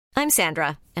I'm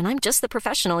Sandra, and I'm just the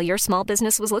professional your small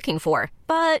business was looking for.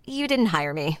 But you didn't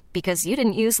hire me because you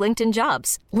didn't use LinkedIn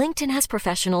Jobs. LinkedIn has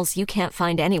professionals you can't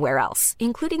find anywhere else,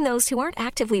 including those who aren't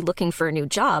actively looking for a new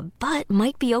job, but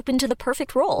might be open to the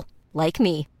perfect role, like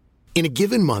me. In a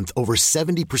given month, over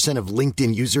 70% of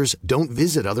LinkedIn users don't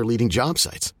visit other leading job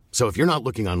sites. So if you're not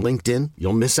looking on LinkedIn,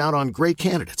 you'll miss out on great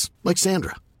candidates like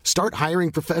Sandra. Start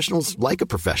hiring professionals like a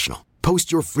professional.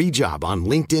 Post your free job on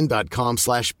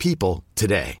linkedin.com/people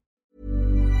today.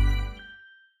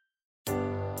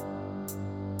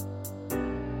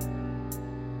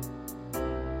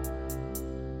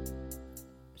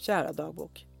 Kära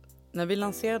dagbok. När vi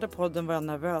lanserade podden var jag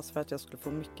nervös för att jag skulle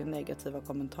få mycket negativa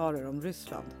kommentarer om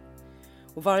Ryssland.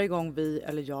 Och varje gång vi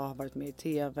eller jag har varit med i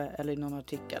tv eller i någon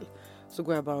artikel så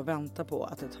går jag bara och väntar på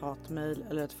att ett hatmejl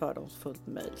eller ett fördomsfullt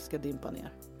mejl ska dimpa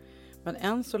ner. Men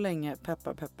än så länge,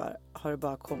 peppar peppar, har det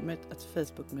bara kommit ett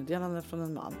Facebook-meddelande från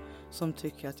en man som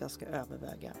tycker att jag ska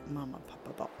överväga mamma,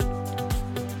 pappa, barn.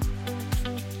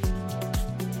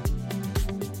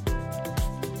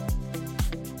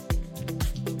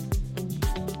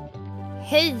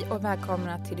 Hej och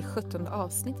välkomna till det 17:e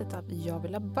avsnittet av Jag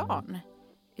vill ha barn.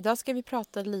 Idag ska vi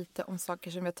prata lite om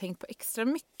saker som vi har tänkt på extra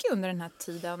mycket under den här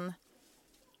tiden.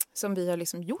 Som vi har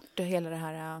liksom gjort hela det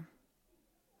här...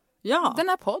 Ja, den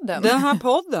här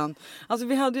podden. Alltså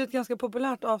vi hade ju ett ganska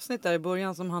populärt avsnitt där i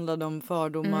början som handlade om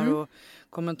fördomar och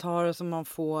kommentarer som man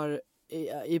får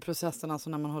i processen, alltså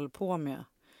när man håller på med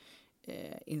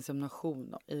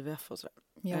insemination och IVF och sådär.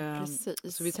 Ja,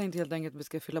 precis. Så vi tänkte helt enkelt att vi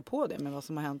ska fylla på det med vad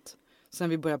som har hänt sen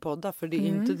vi började podda. För det är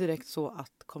inte direkt så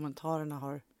att kommentarerna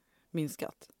har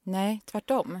minskat. Nej,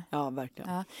 tvärtom. Ja,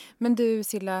 verkligen. Ja. Men du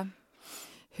Silla,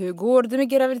 hur går det med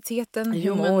graviditeten?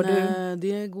 Hur mår du?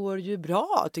 Det går ju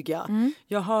bra tycker jag.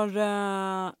 Jag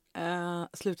har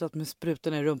slutat med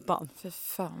sprutorna i rumpan. För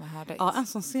fan vad härligt. Ja, en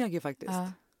sån seger faktiskt.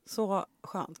 Ja. Så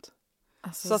skönt.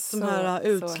 Alltså, så att de här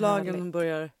utslagen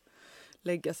börjar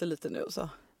lägga sig lite nu. Så.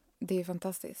 Det är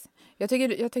fantastiskt.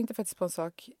 Jag tänkte faktiskt på en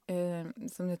sak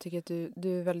som jag tycker att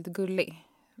du är väldigt gullig.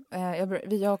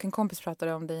 Jag och en kompis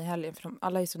pratade om dig i helgen för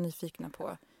alla är så nyfikna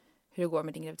på hur det går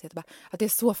med din graviditet. Att det är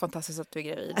så fantastiskt att du är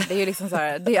gravid. Det är ju liksom så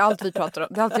här, det är allt vi pratar om.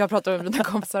 Det är allt jag pratar om med mina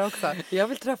kompisar också. Jag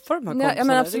vill träffa de här kompisarna. Ja,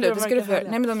 men absolut, det ska du få.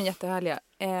 Nej, men de är jättehärliga.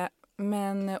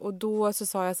 Och då så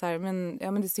sa jag så här, men det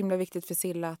är så himla viktigt för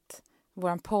Silla att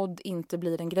våran podd inte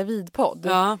blir en gravidpodd.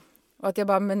 Ja. Och att jag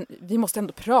bara, men vi måste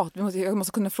ändå prata. Jag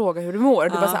måste kunna fråga hur du mår.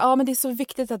 Och du bara så här, men det är så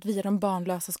viktigt att vi är de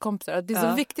barnlösas kompisar. Att det är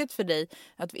så viktigt för dig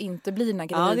att vi inte blir den här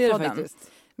gravidpodden. Ja, det är det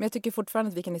faktiskt. Men jag tycker fortfarande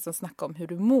att vi kan liksom snacka om hur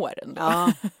du mår ändå.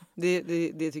 Ja,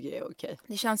 det tycker jag är okej.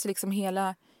 Det känns ju liksom hela,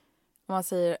 om man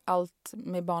säger allt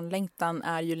med barnlängtan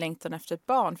är ju längtan efter ett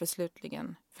barn för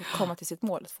slutligen för att komma till sitt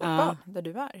mål, att få ett barn där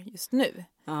du är just nu.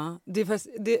 Ja,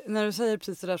 när du säger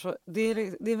precis det där så det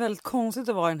är väldigt konstigt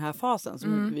att vara i den här fasen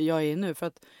som jag är i nu för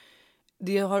att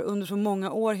det har under så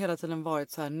många år hela tiden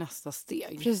varit så här nästa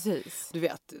steg. Precis. Du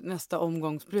vet, nästa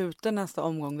omgång sprutor, nästa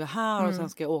omgång det här och sen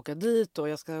ska jag åka dit och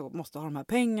måste ha de här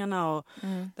pengarna och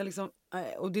det liksom,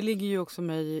 och det ligger ju också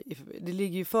det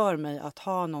ligger ju för mig att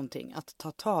ha någonting att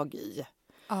ta tag i.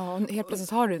 Ja, och helt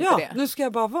plötsligt har du inte det. Ja, nu ska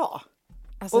jag bara vara.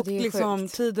 Alltså, och det är liksom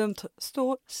sjukt. tiden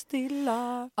står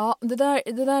stilla. Ja, det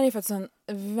där är faktiskt en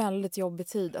väldigt jobbig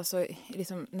tid. Alltså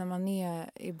liksom när man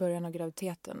är i början av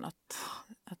graviditeten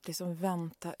att liksom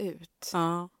vänta ut.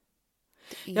 Ja.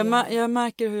 Jag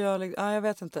märker hur jag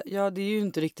vet inte. Ja, det är ju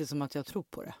inte riktigt som att jag tror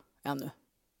på det ännu.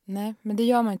 Nej, men det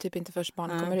gör man ju typ inte först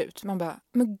barnet kommer ut. Man bara,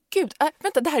 men gud,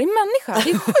 vänta, det här är människa,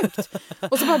 det är sjukt.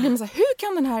 Och så bara blir man så här, hur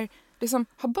kan den här liksom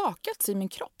ha bakats i min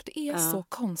kropp? Det är så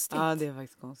konstigt. Ja, det är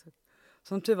faktiskt konstigt.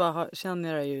 Som tyvärr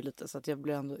känner jag ju lite så att jag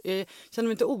känner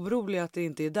mig inte orolig att det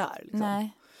inte är där. Liksom.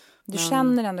 Nej, du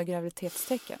känner ändå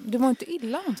graviditetstecken. Du mår inte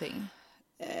illa någonting?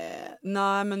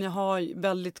 Nej, men jag har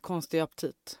väldigt konstig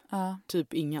aptit.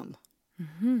 Typ ingen.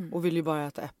 Och vill ju bara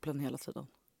äta äpplen hela tiden.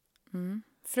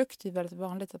 Frukt är väldigt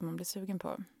vanligt att man blir sugen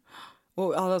på.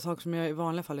 Och alla saker som jag i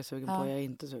vanliga fall är sugen på är jag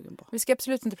inte sugen på. Vi ska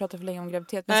absolut inte prata för länge om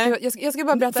graviditet. Men jag ska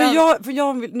bara berätta...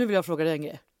 Nu vill jag fråga dig en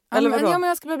grej. Eller men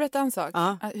jag ska bara berätta en sak.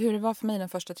 Hur det var för mig de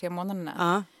första 3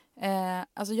 månaderna.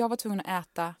 Alltså jag var tvungen att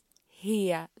äta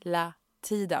hela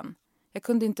tiden. Jag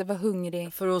kunde inte vara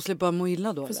hungrig. För att slippa må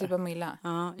illa då? För att slippa må illa.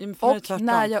 Och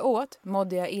när jag åt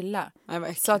mådde jag illa.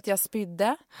 Så att jag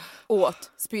spydde,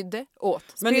 åt.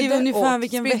 Men i ungefär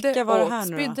vilken vecka var det här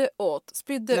nu då?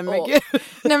 Spydde åt.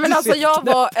 Nej men alltså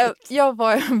jag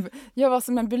var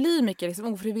som en bulimiker,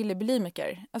 liksom ofrivillig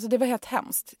bulimiker. Alltså det var helt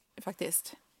hemskt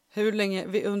faktiskt. Hur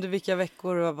länge, under vilka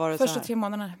veckor var det så här? Första 3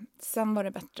 månaderna, sen var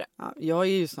det bättre. Ja, jag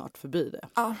är ju snart förbi det.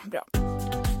 Ja, bra.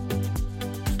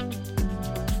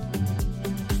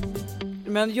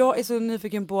 Men jag är så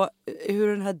nyfiken på hur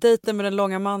den här dejten med den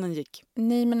långa mannen gick.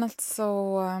 Nej, men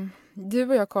alltså, du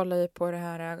och jag kollade ju på det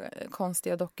här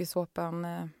konstiga dokusåpan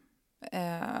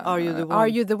Are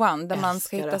You the One? Där man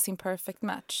ska hitta sin perfect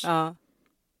match. Ja.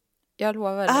 Jag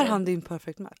lovar dig. Är han din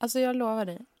perfect match? Alltså jag lovar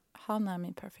dig. Han är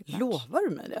min perfect match. Lovar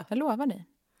du mig det? Jag lovar dig.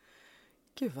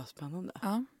 Gud vad spännande.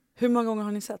 Ja. Hur många gånger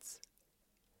har ni setts?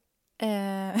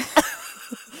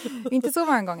 Inte så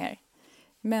många gånger.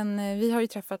 Men vi har ju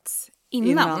träffats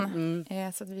innan.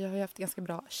 Så att vi har ju haft ganska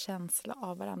bra känsla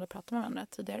av varandra och pratat med varandra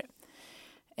tidigare.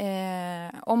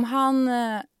 Om han...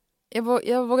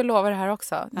 Jag vågar lova det här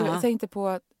också. Jag tänkte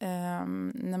på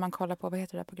när man kollar på, vad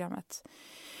heter det här programmet?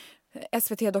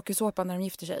 SVT dokusåpan när de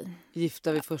gifter sig.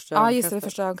 Gifta vid första ögonkastet. Ja, gifta vid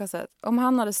första ögonkastet. Om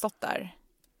han hade stått där,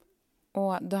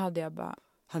 och då hade jag bara...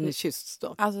 Han är kyssts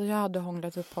då. Alltså jag hade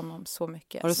hånglat upp honom så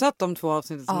mycket. Har du sett de 2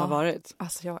 avsnitten som har varit?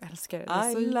 Alltså jag älskar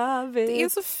det. I love it. Det är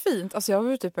så fint. Alltså jag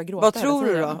vill typ börja gråta. Vad tror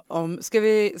du då?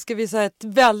 Ska vi säga ett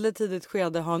väldigt tidigt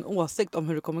skede ha en åsikt om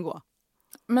hur det kommer gå?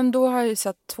 Men då har jag ju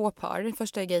sett 2 par. Den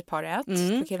första är gayparet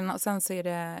för killarna. Och sen så är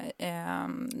det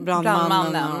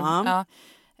brandmannen. Ja.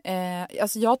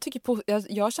 Alltså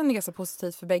jag känner ganska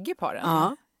positivt för bägge paren.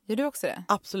 Ja. Gör du också det?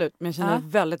 Absolut, men jag känner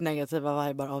väldigt negativa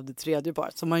vibar av det tredje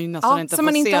paret. Så man ju nästan inte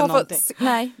får se någonting.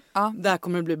 Nej. Ja. Där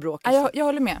kommer det bli bråk. Jag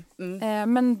håller med.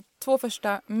 Men 2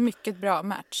 första, mycket bra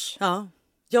match. Ja.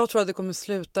 Jag tror att det kommer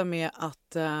sluta med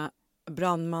att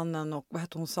brandmannen och, vad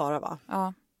heter hon, Sara va?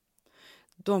 Ja.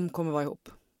 De kommer vara ihop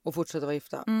och fortsätta vara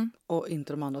gifta. Och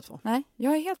inte de andra 2. Nej,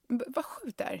 jag är helt... Vad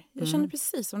sjukt det är. Jag känner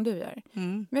precis som du gör.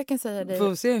 Men jag kan säga det. Får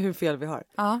vi se hur fel vi har.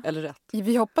 Ja. Eller rätt.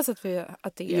 Vi hoppas att det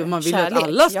är man vill kärlek. Att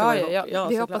alla ska vara ihop. Ja,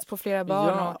 vi hoppas på flera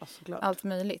barn och allt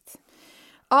möjligt.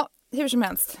 Ja, hur som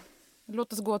helst.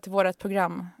 Låt oss gå till vårt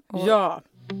program. Ja.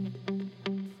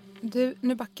 Du,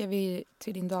 nu backar vi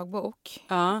till din dagbok.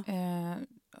 Ja.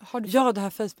 Har du det här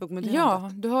Facebook-meddelandet.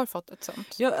 Ja, du har fått ett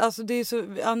sånt. Ja, alltså det är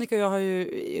så, Annika och jag har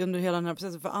ju under hela den här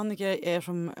processen, för Annika är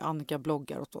som Annika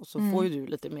bloggar och så får ju du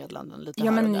lite meddelanden lite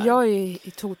här men och där. jag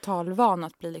är total van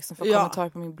att bli liksom, få kommentarer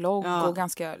på min blogg och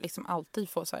ganska liksom alltid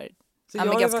få så här. Så jag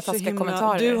har ganska taskiga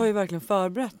kommentarer. Du har ju verkligen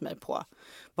förberett mig på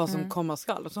vad som komma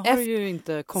skall. Och så har det ju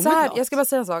inte kommit något. Jag ska bara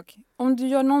säga en sak. Om du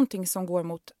gör någonting som går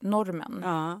mot normen,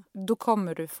 då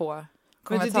kommer du få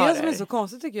kommentarer. Men det är det som är så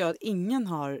konstigt tycker jag. Att ingen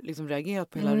har liksom reagerat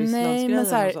på hela Rysslandsgrejen. Nej, men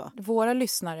så här, och så. Våra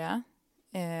lyssnare,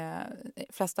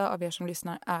 flesta av er som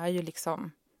lyssnar är ju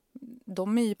liksom...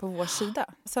 De är ju på vår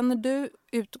sida. Sen när du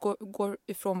går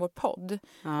ifrån vår podd,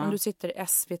 om du sitter i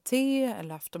SVT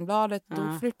eller Aftonbladet, då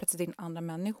får du plötsligt in andra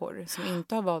människor som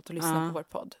inte har valt att lyssna på vår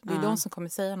podd. Det är de som kommer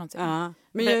säga någonting.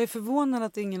 Men jag är förvånad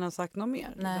att ingen har sagt något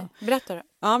mer. Nej, berätta då.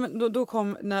 Ja, men då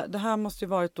kom... det här måste ju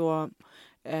varit då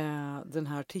den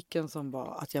här artikeln som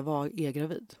var att jag är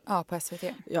gravid. Ja, på SVT.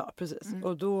 Ja, precis.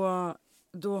 Och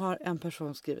då har en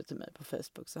person skrivit till mig på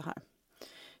Facebook så här.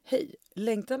 Hej,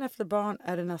 längtan efter barn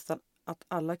är det nästan att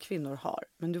alla kvinnor har.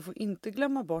 Men du får inte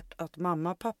glömma bort att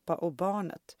mamma, pappa och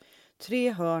barnet.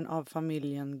 3 hörn av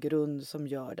familjen grund som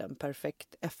gör den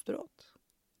perfekt efteråt.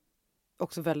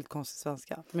 Också väldigt konstig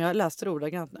svenska. Men jag läste det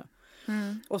ordagrant nu.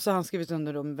 Och så har han skrivit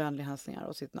under då med vänliga hälsningar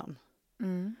och sitt namn.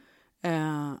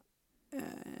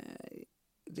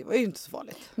 Det var ju inte så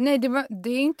farligt. Nej, det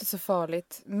är inte så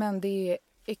farligt. Men det är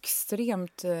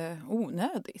extremt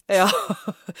onödigt. Ja.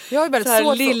 Jag är väldigt så här,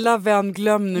 svårt lilla vän,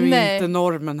 glöm nu inte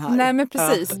normen här. Nej, men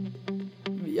precis.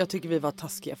 Jag tycker vi var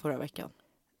taskiga förra veckan.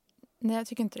 Nej, jag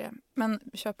tycker inte det. Men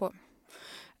kör på.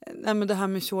 Nej, men det här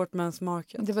med short man's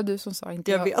market. Det var du som sa,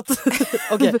 inte jag. Jag vet.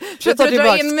 Okej, jag tar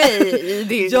dra in mig i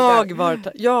det.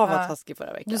 Jag var taskig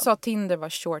förra veckan. Du sa att Tinder var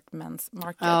short man's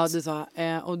market. Ja, det sa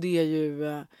jag. Och det är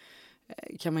ju...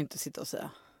 kan man inte sitta och säga.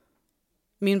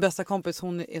 Min bästa kompis,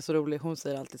 hon är så rolig. Hon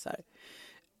säger alltid så här.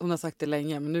 Hon har sagt det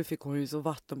länge, men nu fick hon ju så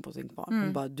vatten på sin barn.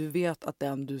 Hon bara, du vet att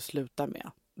den du slutar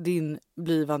med, din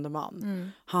blivande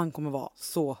man, han kommer vara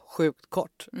så sjukt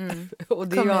kort. Och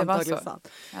det är ju antagligen sant.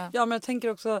 Ja, men jag tänker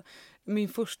också, min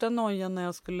första noja när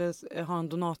jag skulle ha en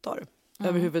donator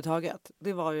överhuvudtaget,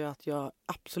 det var ju att jag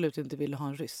absolut inte ville ha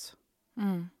en ryss.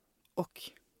 Och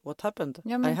what happened?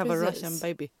 I have a Russian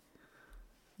baby.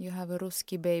 You have a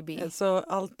ruski baby. Så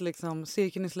allt liksom,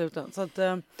 cirkeln i sluten. Så att,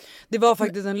 det var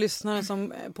faktiskt en lyssnare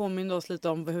som påminner oss lite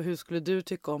om hur skulle du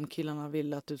tycka om killarna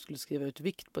ville att du skulle skriva ut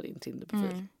vikt på din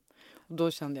Tinder-profil. Och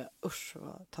då kände jag, usch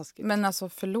vad taskigt. Men alltså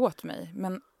förlåt mig,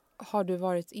 men har du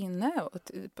varit inne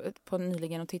på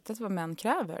nyligen och tittat vad män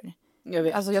kräver? Jag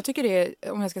vet. Alltså jag tycker det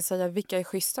är, om jag ska säga vilka är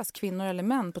schysstast, kvinnor eller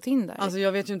män på Tinder? Alltså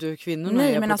jag vet ju inte hur kvinnorna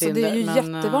är på alltså Tinder. Det är ju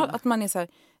jättevanligt att man är så här,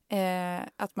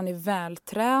 Att man är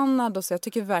vältränad och så. Jag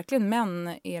tycker verkligen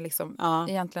män är liksom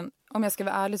egentligen, om jag ska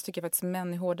vara ärlig så tycker jag faktiskt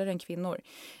män är hårdare än kvinnor.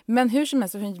 Men hur som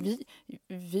helst,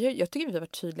 jag tycker vi har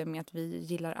varit tydliga med att vi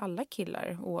gillar alla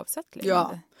killar oavsett längd.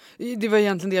 Ja, det var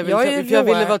egentligen det jag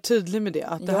ville vara tydlig med det.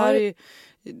 Att det här är,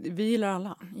 vi gillar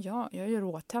alla. Ja, jag är ju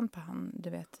råtänd på han, du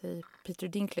vet, i Peter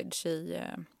Dinklage i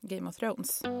Game of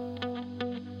Thrones.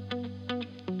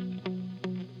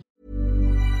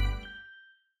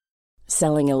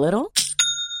 Selling a little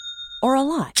or a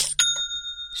lot?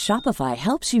 Shopify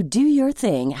helps you do your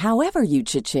thing however you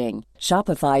cha-ching.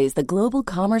 Shopify is the global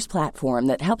commerce platform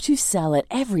that helps you sell at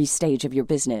every stage of your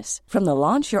business. From the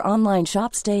launch your online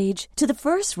shop stage to the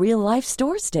first real-life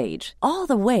store stage, all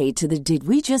the way to the did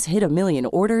we just hit a million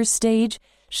orders stage.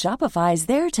 Shopify is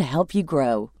there to help you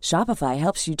grow. Shopify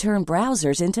helps you turn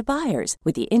browsers into buyers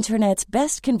with the internet's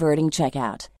best converting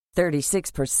checkout.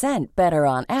 36% better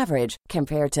on average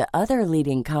compared to other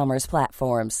leading commerce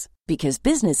platforms. Because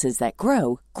businesses that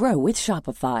grow, grow with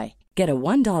Shopify. Get a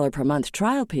 $1 per month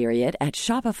trial period at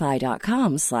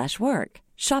shopify.com/work.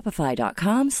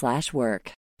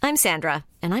 Shopify.com/work. I'm Sandra,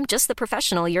 and I'm just the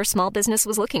professional your small business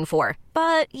was looking for.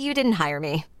 But you didn't hire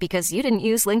me because you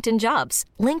didn't use LinkedIn Jobs.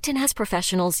 LinkedIn has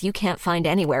professionals you can't find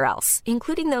anywhere else,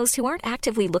 including those who aren't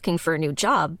actively looking for a new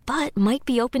job, but might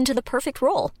be open to the perfect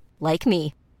role, like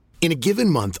me. In a given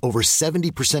month, over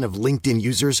 70% of LinkedIn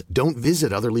users don't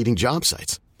visit other leading job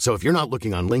sites. So if you're not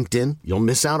looking on LinkedIn, you'll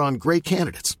miss out on great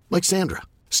candidates like Sandra.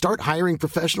 Start hiring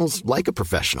professionals like a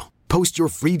professional. Post your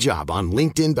free job on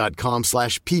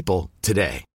linkedin.com/people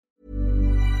today.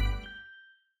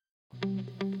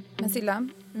 Men Silla,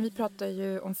 vi pratar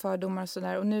ju om fördomar och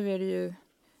sådär, och nu är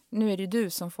det ju du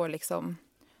som får liksom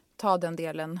ta den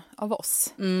delen av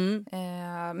oss.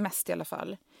 Mest i alla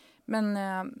fall. Men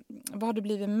vad har du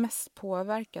blivit mest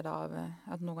påverkad av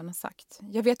att någon har sagt?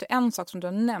 Jag vet ju en sak som du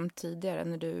har nämnt tidigare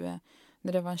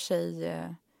när det var en tjej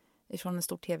ifrån en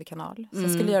stor tv-kanal. Så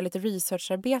jag skulle göra lite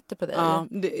researcharbete på dig. Ja,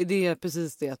 det är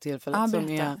precis det tillfället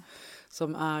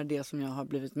som är det som jag har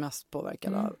blivit mest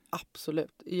påverkad av.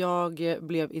 Absolut. Jag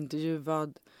blev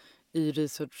intervjuad i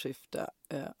researchsyfte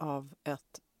av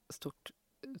ett stort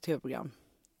tv-program.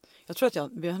 Jag tror att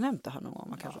vi har nämnt det här någon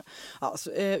gång kanske. Ja,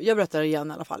 så, jag berättar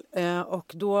igen i alla fall.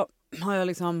 Och då har jag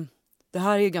liksom, det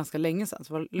här är ganska länge sedan.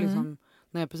 Så var liksom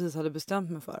när jag precis hade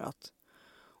bestämt mig för att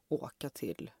åka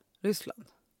till Ryssland.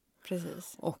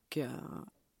 Precis. Och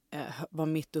var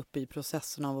mitt uppe i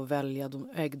processen av att välja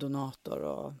äggdonator.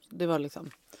 Och det var liksom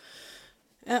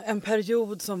en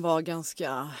period som var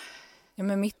ganska... Ja,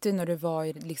 men mitt i när du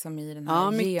var liksom i den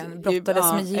här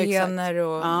brottades med gener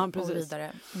och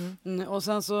vidare. Och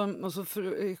sen så jag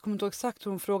kommer inte ihåg exakt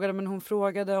hur hon frågade, men hon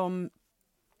frågade om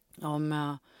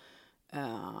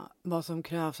vad som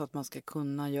krävs att man ska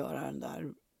kunna göra den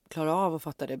där, klara av att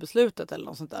fatta det beslutet eller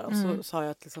något sånt där. Och så sa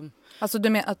jag att liksom... Alltså du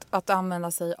menar att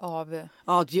använda sig av...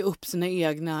 Ja, att ge upp sina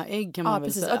egna ägg kan man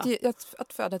väl säga.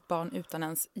 Att föda ett barn utan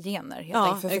ens gener, helt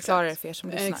enkelt, för att förklara det för er som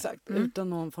lyssnar. Exakt, utan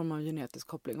någon form av genetisk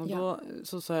koppling. Och då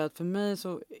så sa jag att för mig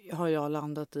så har jag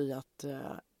landat i att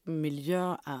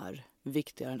miljö är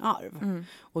viktigare än arv.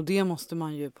 Och det måste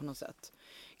man ju på något sätt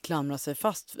klamra sig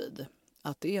fast vid,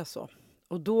 att det är så.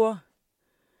 Och då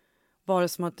var det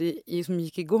som att det liksom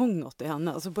gick igång något i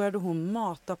henne. Så började hon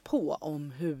mata på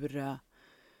om hur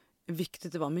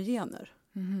viktigt det var med gener.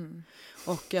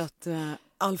 Och att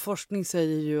all forskning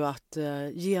säger ju att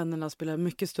generna spelar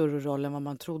mycket större roll än vad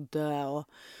man trodde. Och,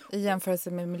 i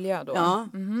jämförelse med miljö då? Ja,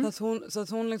 så att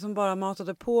hon liksom bara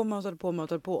matade på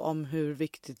om hur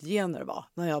viktigt gener var.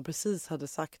 När jag precis hade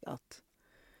sagt att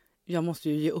jag måste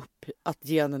ju ge upp att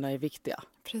generna är viktiga.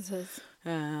 Precis.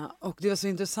 Och det var så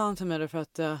intressant för mig för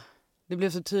att det blev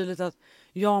så tydligt att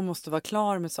jag måste vara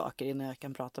klar med saker innan jag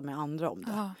kan prata med andra om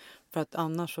det. Ja. För att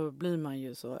annars så blir man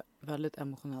ju så väldigt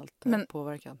emotionellt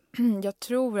påverkad. Jag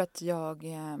tror att jag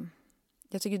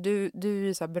tycker du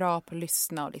är så här bra på att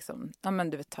lyssna och liksom, ja men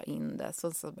du vet, ta in det.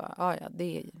 Så bara,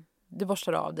 du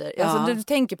borstar av det. Ja. Alltså, du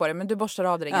tänker på det, men du borstar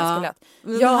av det ganska lätt.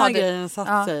 Grejen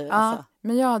satt sig. Alltså.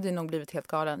 Men jag hade nog blivit helt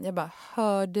galen. Jag bara,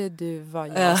 hörde du vad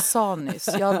jag sa nyss?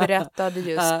 Jag berättade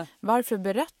just, varför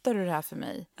berättar du det här för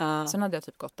mig? Sen hade jag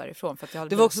typ gått därifrån. För att jag hade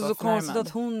det var också så konstigt att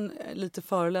hon lite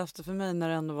föreläste för mig när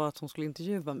det ändå var att hon skulle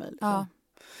intervjua mig. Liksom.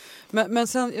 Men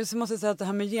sen så måste jag säga att det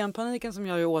här med genpaniken som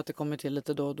jag ju återkommer till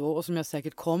lite då och då och som jag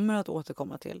säkert kommer att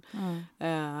återkomma till.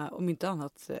 Om inte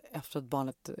annat efter att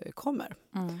barnet kommer.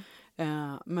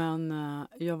 Men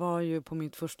jag var ju på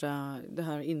mitt första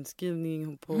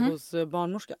inskrivning hos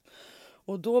barnmorska.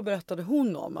 Och då berättade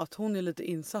hon om att hon är lite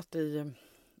insatt i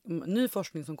ny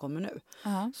forskning som kommer nu.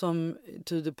 Som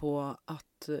tyder på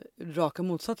att raka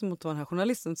motsatsen mot vad den här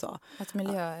journalisten sa. Att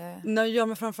miljö är... Nej, ja,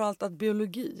 men framförallt att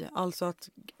biologi, alltså att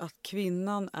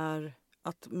kvinnan är,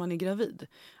 att man är gravid.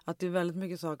 Att det är väldigt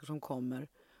mycket saker som kommer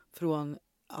från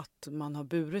att man har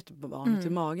burit barnet i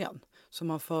magen. Som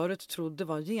man förut trodde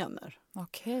var gener.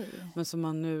 Okej. Men som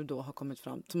man nu då har kommit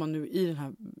fram, som man nu i den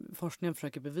här forskningen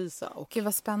försöker bevisa. Och Gud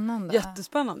vad spännande.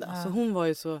 Jättespännande. Så hon var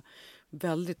ju så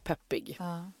väldigt peppig.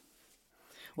 Ja.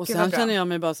 Och Gud, sen känner jag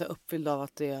mig bara så uppfylld av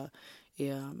att det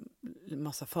är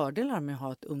massa fördelar med att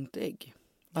ha ett ungt ägg.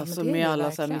 Alltså med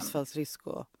alla så här missfallsrisk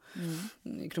och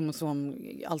kromosom,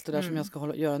 allt det där som jag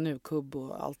ska göra nu, kubb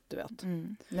och allt du vet.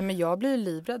 Nej, men jag blir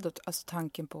livrädd åt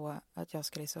tanken på att jag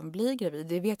ska liksom bli gravid.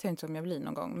 Det vet jag inte om jag blir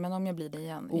någon gång, men om jag blir det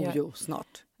igen. Jo,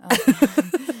 snart.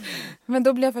 Men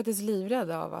då blir jag faktiskt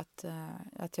livrädd av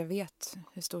att jag vet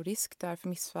hur stor risk det är för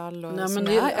missfall. Och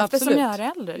eftersom jag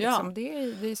är äldre. Liksom. Ja. Det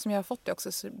är som jag har fått det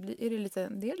också, så är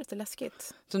det är lite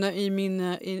läskigt. Så när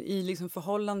i liksom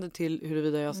förhållande till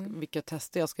huruvida vilka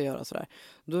tester jag ska göra sådär,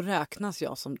 då räknas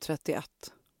jag som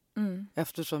 31.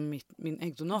 Eftersom min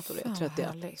äggdonator är 31.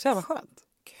 Härligt. Så jävla skönt.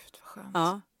 Gud vad skönt.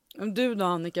 Ja. Du då,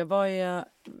 Annika, vad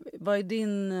är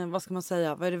din, vad ska man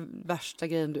säga, vad är det värsta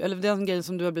grejen eller den grejen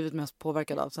som du har blivit mest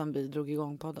påverkad av sen vi drog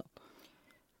igång podden?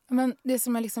 Men det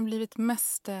som har liksom blivit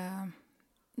mest,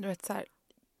 du vet så här,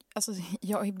 alltså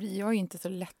jag är inte så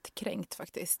lättkränkt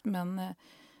faktiskt, men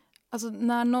alltså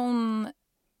när någon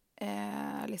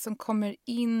liksom kommer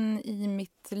in i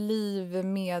mitt liv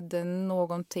med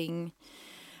någonting.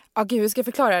 Gud, hur ska jag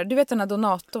förklara? Du vet den här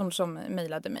donatorn som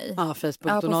mejlade mig? Ja,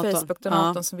 Facebook-donatorn. På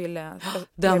Facebook-donatorn som ville...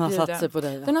 Den har satt sig på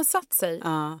dig. Den har satt sig.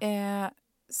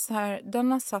 Så här,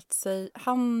 den har satt sig.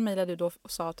 Han mejlade då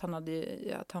och sa att han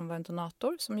var en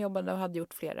donator som jobbade och hade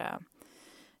gjort flera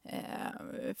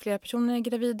personer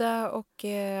gravida. Och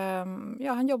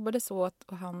han jobbade så att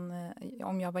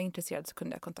om jag var intresserad så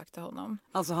kunde jag kontakta honom.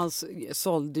 Alltså han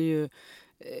sålde ju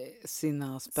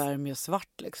sina spermier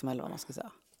svart liksom, eller vad man ska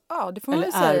säga. Ja, det får man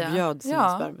väl säga. Eller erbjöd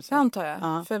sina spermier. Ja, antar jag.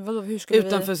 Ja. För hur skulle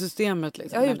utanför systemet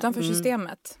liksom. Ja, utanför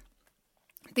systemet.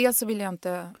 Dels så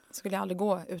skulle jag aldrig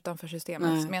gå utanför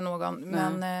systemet med någon.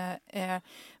 Men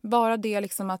bara det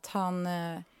liksom att han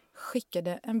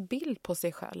skickade en bild på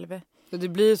sig själv. Så det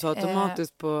blir så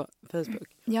automatiskt på Facebook?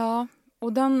 Ja,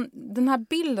 och den här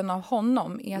bilden av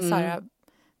honom är så här...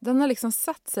 Den har liksom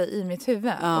satt sig i mitt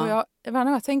huvud. Och varje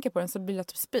gång jag tänker på den så blir jag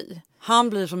typ spy. Han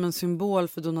blir som en symbol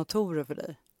för donatorer för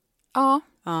dig? Ja.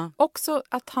 Också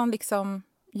att han liksom...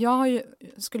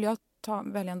 Skulle jag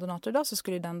välja en donator idag så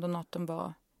skulle den donatorn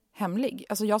vara hemlig.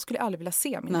 Alltså jag skulle aldrig vilja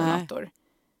se min donator.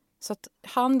 Så att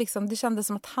han liksom... Det kändes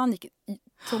som att han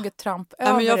tog ett tramp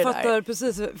över men jag det fattar där.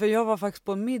 Precis, för jag var faktiskt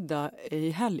på en middag i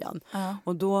helgen.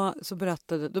 Och då så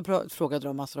frågade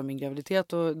de massor om min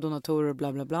graviditet och donatorer och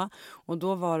bla bla bla. Och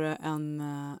då var det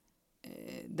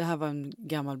det här var en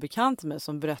gammal bekant till mig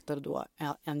som berättade då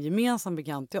en gemensam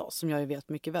bekant till oss som jag vet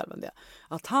mycket väl vem det är.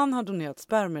 Att han har donerat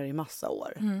spermier i massa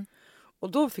år.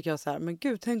 Och då fick jag så här, men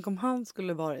gud, tänk om han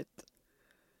skulle varit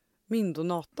min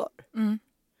donator.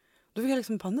 Då fick jag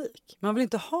liksom panik. Man vill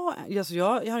inte ha... Alltså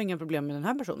jag har inga problem med den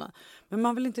här personen. Men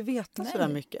man vill inte veta så där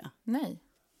mycket. Nej,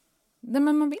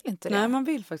 men man vill inte det. Nej, man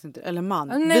vill faktiskt inte.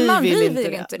 Eller vi vill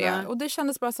inte det. Nej. Och det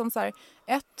kändes bara som så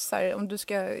här, om du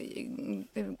ska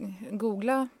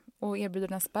googla och erbjuda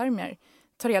dina spermier.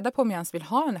 Ta reda på om jag ens vill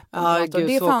ha en öppen donator.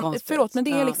 Det är fan, förlåt, men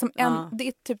det är liksom det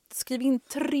är typ, skriv in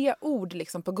 3 ord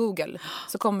liksom på Google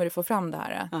så kommer du få fram det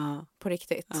här på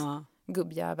riktigt.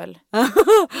 Gubbjävel.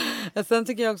 Sen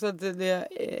tycker jag också att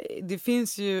det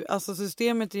finns ju, alltså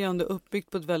systemet är ju ändå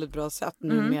uppbyggt på ett väldigt bra sätt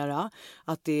numera.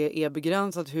 Att det är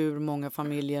begränsat hur många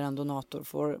familjer en donator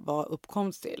får vara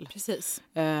uppkomst till. Precis.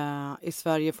 I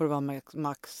Sverige får det vara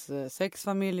max 6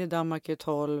 familjer, Danmark är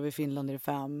 12, i Finland är det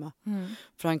 5,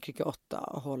 Frankrike 8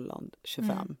 och Holland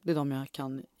 25. Det är de jag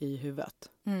kan i huvudet.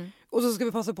 Och så ska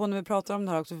vi passa på när vi pratar om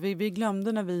det här också. För vi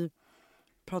glömde när vi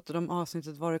pratade om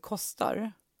avsnittet vad det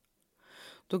kostar.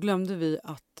 Då glömde vi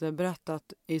att berätta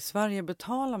att i Sverige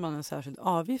betalar man en särskild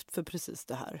avgift för precis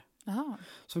det här. Aha.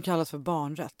 Som kallas för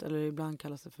barnrätt, eller ibland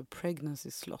kallas det för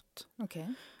pregnancy slot. Okay.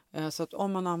 Så att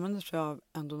om man använder sig av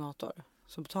en donator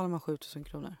så betalar man 7 000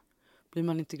 kronor. Blir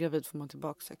man inte gravid får man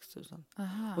tillbaka 6 000.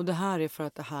 Aha. Och det här är för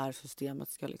att det här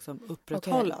systemet ska liksom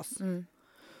upprätthållas. Okay.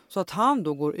 Så att han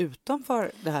då går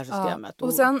utanför det här systemet. Ja.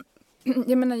 Och sen,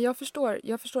 jag menar, jag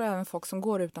förstår även folk som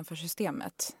går utanför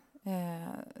systemet.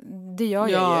 Det gör jag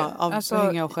ju. Ja, av alltså,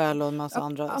 pengar och skäl och en massa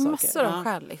andra saker. Massor av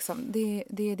skäl liksom.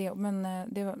 Det är det. Men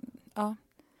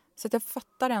så att jag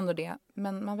fattar ändå det.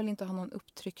 Men man vill inte ha någon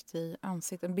upptryckt i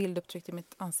ansiktet. En bild upptryckt i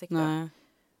mitt ansikte. Nej.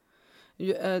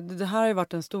 Det här har ju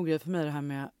varit en stor grej för mig, det här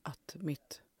med att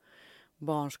mitt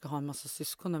barn ska ha en massa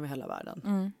syskon över hela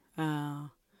världen.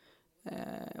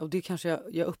 Och det kanske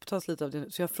jag upptas lite av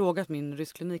det. Så jag har frågat min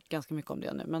ryssklinik ganska mycket om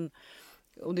det nu.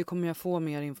 Och det kommer jag få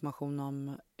mer information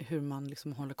om hur man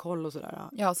liksom håller koll och sådär.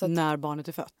 Ja, så att, när barnet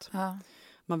är fött. Ja.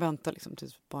 Man väntar liksom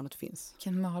tills barnet finns.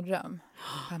 Vilken mardröm.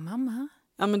 Ja, mamma.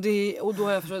 Ja, men det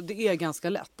är ganska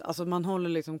lätt. Alltså man håller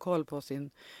liksom koll på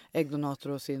sin äggdonator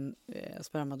och sin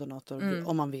spermadonator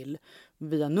om man vill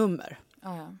via nummer.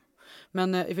 Ja.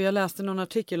 Men jag läste någon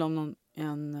artikel om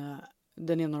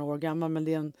den är några år gammal, men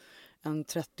det är en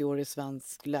 30-årig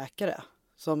svensk läkare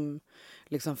som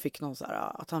liksom fick någon så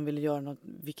här, att han ville göra något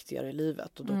viktigare i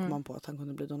livet, och då kom han på att han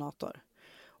kunde bli donator.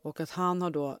 Och att han har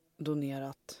då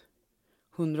donerat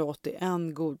 181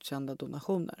 godkända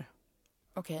donationer.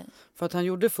 Okej. För att han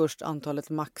gjorde först antalet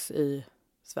max i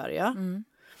Sverige.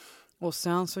 Och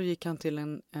sen så gick han till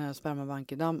en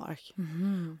spermabank i Danmark.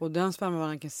 Och den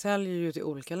spermabanken säljer ju till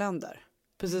olika länder.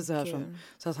 Precis så här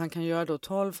så att han kan göra då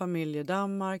 12 familjer i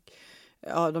Danmark.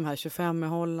 Ja, de här 25 i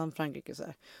Holland, Frankrike. Så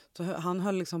han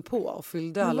höll liksom på och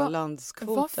fyllde alla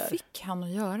landskvoter. Vad fick han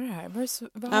att göra det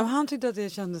här? Han tyckte att det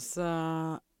kändes...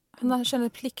 Han kände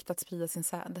plikt att sprida sin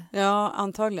säd. Ja,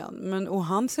 antagligen. Och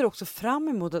han ser också fram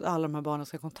emot att alla de här barnen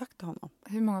ska kontakta honom.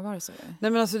 Hur många var det så?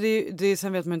 Nej, men alltså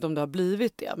sen vet man inte om det har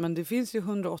blivit det. Men det finns ju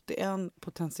 181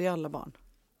 potentiella barn.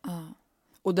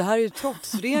 Och det här är ju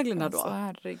trots reglerna då. Alltså,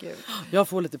 herregud. Jag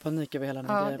får lite panik över hela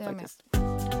den här grejen faktiskt.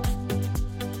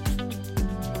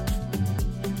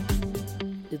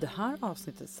 I det här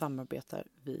avsnittet samarbetar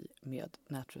vi med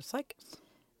Natural Cycles.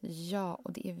 Ja,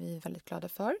 och det är vi väldigt glada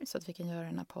för, så att vi kan göra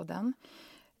den här podden.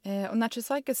 Och Natural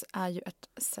Cycles är ju ett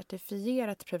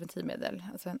certifierat preventivmedel.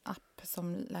 Alltså en app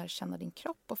som lär känna din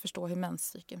kropp och förstå hur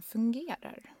menscykeln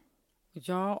fungerar.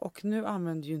 Ja, och nu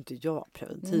använder ju inte jag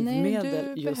preventivmedel.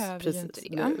 Nej, du just behöver precis ju inte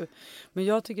det. Nu. Men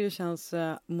jag tycker det känns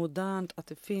modernt att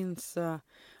det finns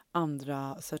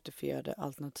andra certifierade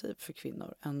alternativ för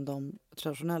kvinnor än de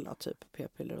traditionella, typ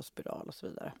p-piller och spiral och så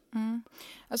vidare.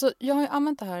 Alltså, jag har ju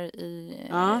använt det här i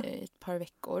ett par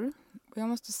veckor. Och jag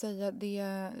måste säga,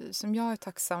 det som jag är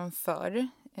tacksam för,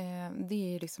 det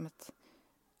är ju liksom att...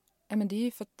 men det är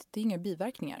ju för att det är inga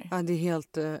biverkningar. Ja, det är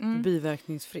helt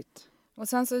biverkningsfritt. Och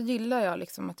sen så gillar jag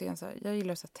liksom att det är jag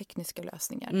gillar så här tekniska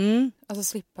lösningar. Alltså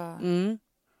slippa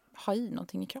ha i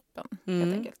någonting i kroppen,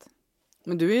 helt enkelt.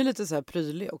 Men du är ju lite så här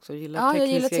prylig också. Jag gillar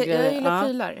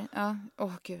prylar. Ja.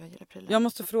 Gud, jag gillar prylar. Jag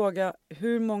måste fråga,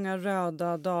 hur många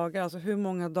röda dagar, alltså hur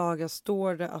många dagar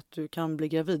står det att du kan bli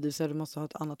gravid? Det vill säga du måste ha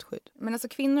ett annat skydd. Men alltså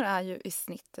kvinnor är ju i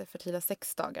snitt fertila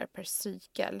 6 dagar per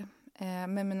cykel.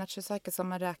 Men med Natural Cycles har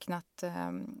man räknat,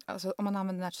 alltså om man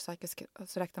använder Natural Cycles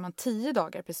så räknar man 10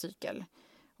 dagar per cykel.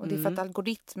 Och det är för att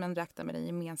algoritmen räknar med den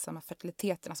gemensamma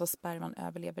fertiliteten, alltså sperman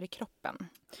överlever i kroppen.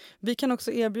 Vi kan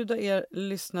också erbjuda er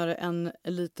lyssnare en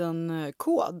liten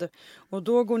kod. Och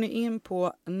då går ni in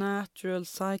på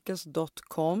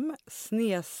naturalcycles.com/_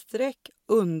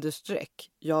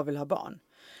 jag vill ha barn.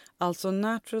 Alltså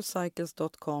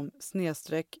naturalcycles.com/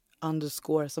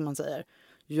 som man säger,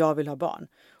 jag vill ha barn.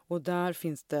 Och där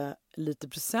finns det lite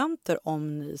presenter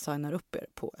om ni signar upp er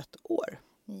på ett år.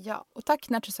 Ja, och tack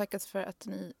Natural Cycles för att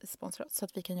ni sponsrar oss så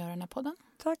att vi kan göra den här podden.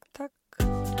 Tack.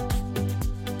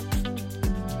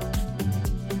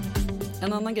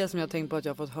 En annan grej som jag har tänkt på att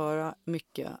jag har fått höra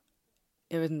mycket,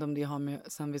 jag vet inte om det har med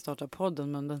sen vi startade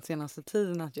podden, men den senaste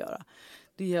tiden att göra,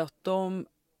 det är att de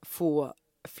få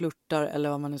flörtar, eller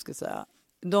vad man nu ska säga,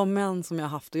 de män som jag har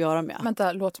haft att göra med.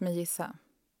 Vänta, låt mig gissa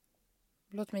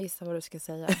vad du ska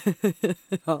säga.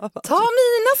 Ja. Ta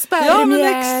mina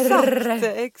spermier! Ja, men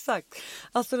exakt.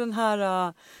 Alltså den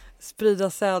här sprida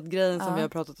säd-grejen som vi har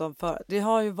pratat om förut. Det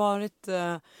har ju varit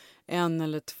en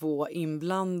eller två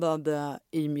inblandade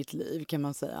i mitt liv, kan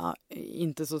man säga.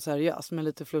 Inte så seriöst, men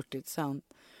lite flirtigt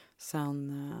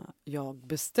sen jag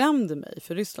bestämde mig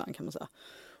för Ryssland, kan man säga.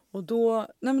 Och då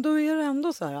är det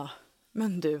ändå så här...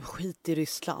 Men du, skit i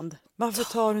Ryssland. Varför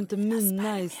tar du inte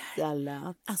mina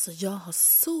istället? Alltså jag har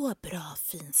så bra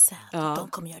fin säd. De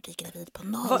kommer göra dig gravid på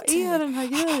 0. Vad är den här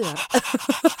grejen?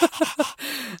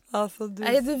 Alltså du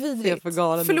är det vidrigt? För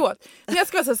galen. Förlåt. Men jag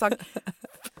skulle säga sagt.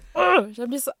 Jag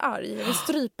blir så arg. Jag vill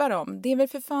strypa dem. Det är väl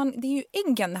för fan, det är ju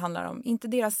äggen det handlar om. Inte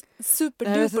deras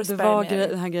superduper spermier.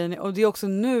 Den här grejen. Och det är också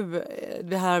nu,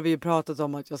 det här har vi ju pratat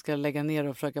om att jag ska lägga ner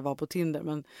och försöka vara på Tinder.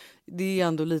 Men det är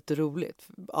ändå lite roligt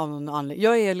av någon anledning.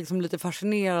 Jag är liksom lite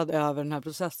fascinerad över den här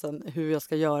processen. Hur jag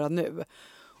ska göra nu.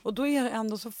 Och då är det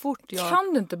ändå så fort jag...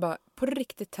 Kan du inte bara på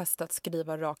riktigt testa att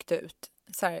skriva rakt ut?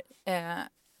 Så här,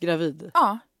 gravid?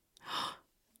 Ja.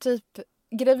 Typ,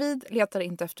 gravid letar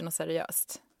inte efter något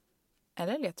seriöst.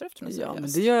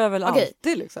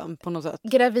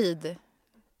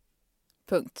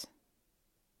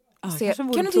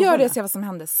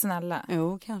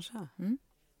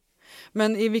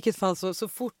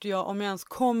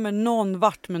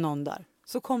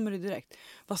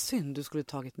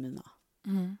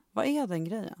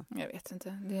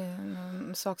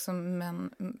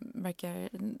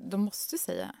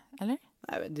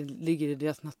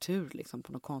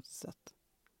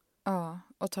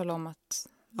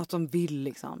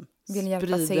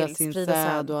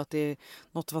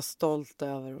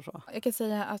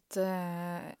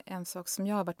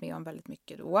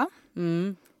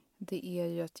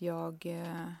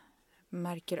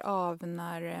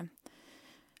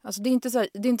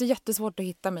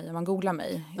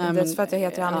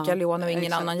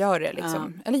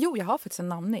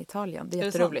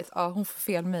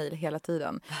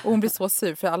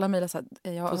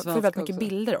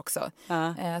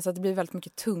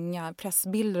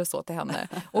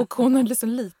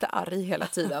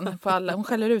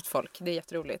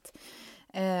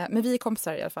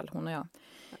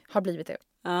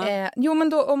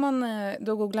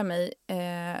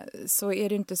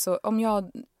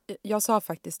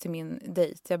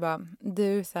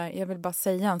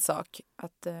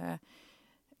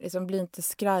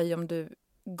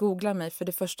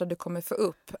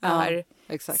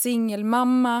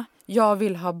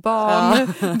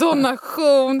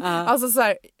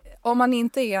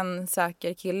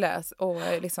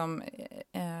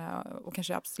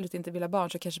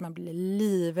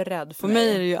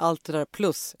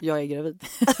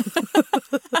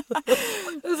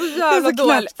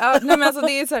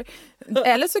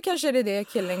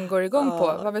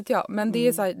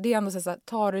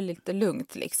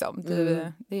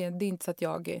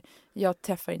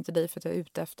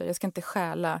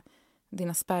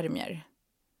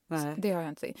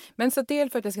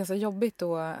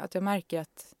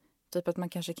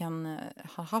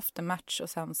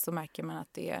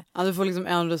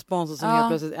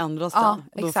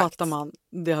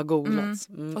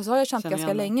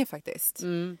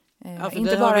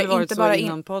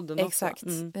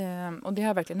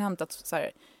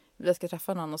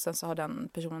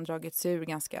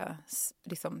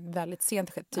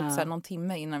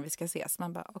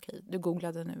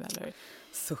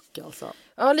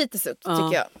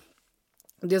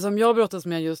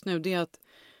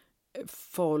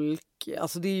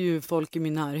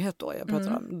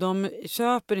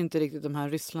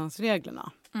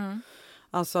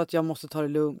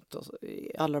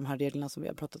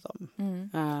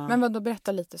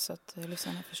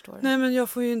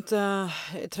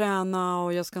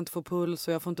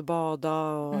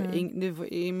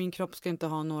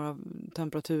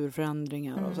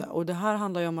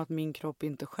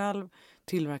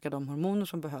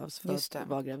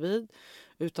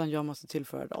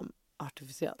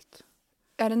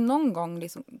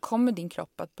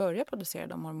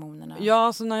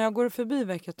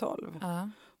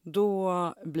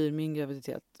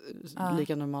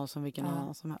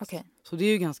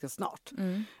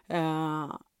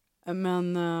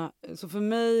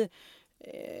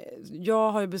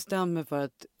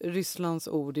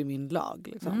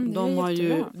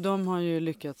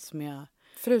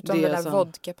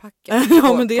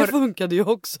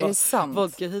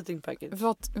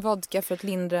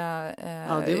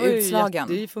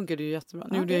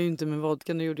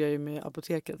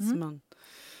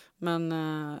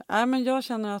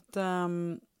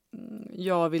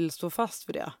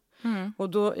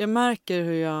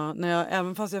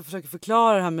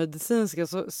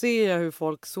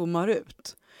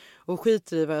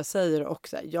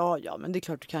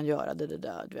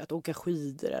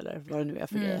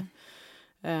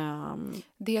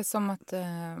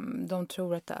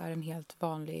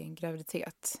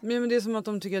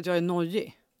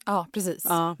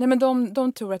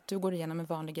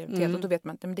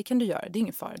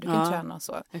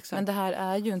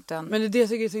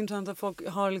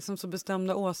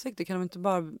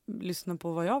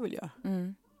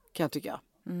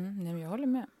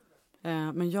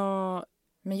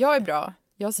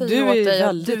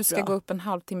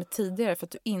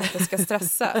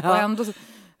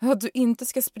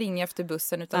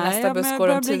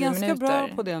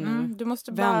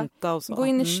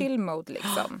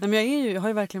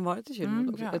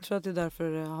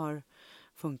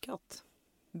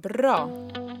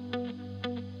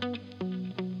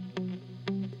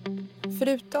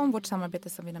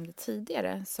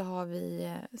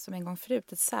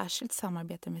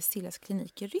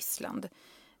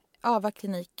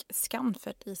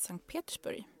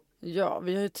 Ja,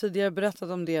 vi har ju tidigare berättat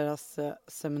om deras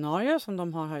seminarier som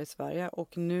de har här i Sverige.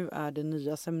 Och nu är det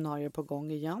nya seminarier på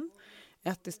gång igen.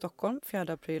 Ett i Stockholm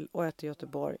 4 april och ett i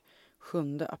Göteborg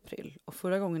 7 april. Och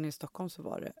förra gången i Stockholm så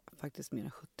var det faktiskt mer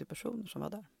än 70 personer som var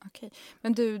där. Okej.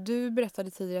 Men du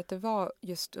berättade tidigare att det var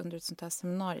just under ett sånt här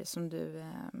seminarium som du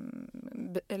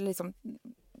liksom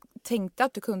tänkte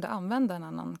att du kunde använda en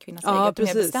annan kvinnas ägg. Att du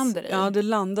mer bestämde dig. Ja, det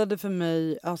landade för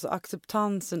mig, alltså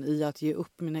acceptansen i att ge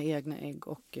upp mina egna ägg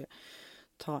och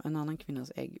ta en annan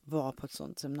kvinnas ägg var på ett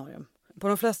sånt seminarium. På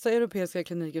de flesta europeiska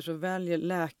kliniker så väljer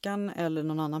läkaren eller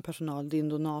någon annan personal din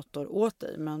donator åt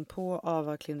dig. Men på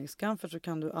Ava Clinic Scamford så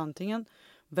kan du antingen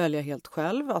välja helt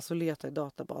själv, alltså leta i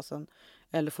databasen,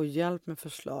 eller få hjälp med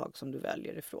förslag som du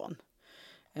väljer ifrån.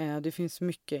 Det finns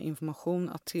mycket information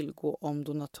att tillgå om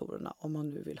donatorerna om man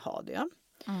nu vill ha det.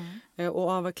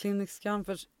 Och Ava Clinic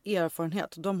Scamfords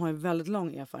erfarenhet, de har ju väldigt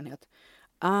lång erfarenhet,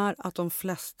 är att de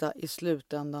flesta i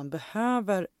slutändan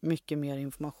behöver mycket mer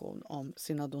information om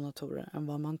sina donatorer än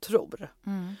vad man tror.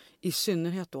 I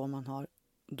synnerhet då om man har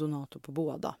donator på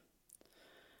båda.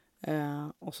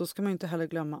 Och så ska man inte heller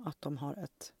glömma att de har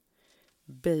ett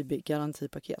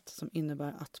babygarantipaket som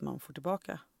innebär att man får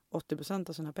tillbaka 80%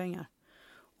 av sina pengar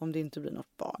om det inte blir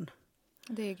något barn.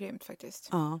 Det är grymt faktiskt.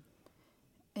 Ja.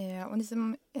 Och ni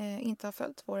som inte har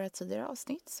följt våra tidigare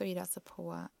avsnitt så är det alltså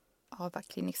på Ava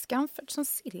Clinic Scamford som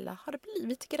Silla har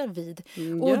blivit gravid.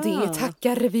 Och det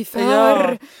tackar vi för.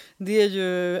 Ja, det är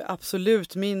ju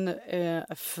absolut min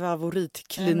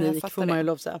favoritklinik får man ju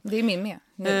lov att säga. Det är min med.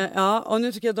 Ja, och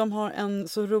nu tycker jag de har en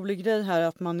så rolig grej här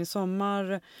att man i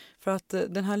sommar, för att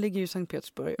den här ligger ju i Sankt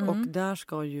Petersburg och där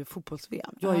ska ju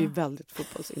fotbolls-VM. Jag är ju väldigt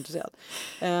fotbollsintresserad.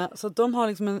 Så de har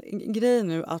liksom en grej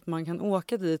nu att man kan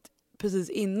åka dit precis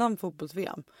innan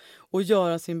fotbolls-VM och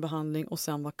göra sin behandling och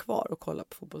sen vara kvar och kolla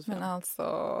på fotbolls-VM. Men alltså,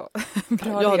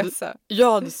 bra resa.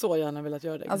 Jag hade så gärna velat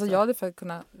göra det. Alltså jag hade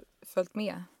kunnat följt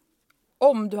med.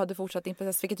 Om du hade fortsatt din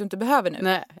process, vilket du inte behöver nu.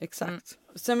 Nej, exakt.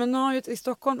 Seminariet i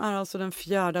Stockholm är alltså den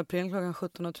 4 april klockan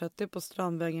 17.30 på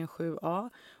Strandvägen 7A.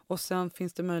 Och sen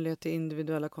finns det möjlighet till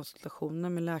individuella konsultationer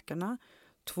med läkarna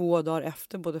 2 dagar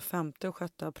efter, både 5 och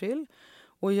 6 april.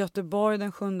 Och i Göteborg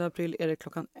den 7 april är det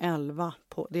klockan 11,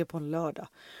 det är på en lördag,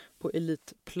 på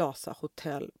Elite Plaza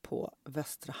Hotel på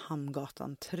Västra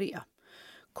Hamngatan 3.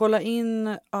 Kolla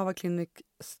in Ava Clinic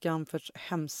Scamfords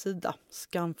hemsida,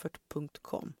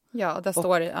 scamford.com. Ja, där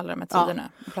står det alla de här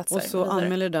tiderna och platser. Och så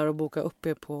anmäl er där och boka upp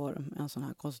er på en sån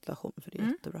här konsultation, för det är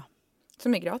jättebra.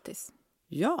 Som är gratis.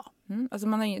 Ja. Alltså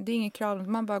det är inget krav,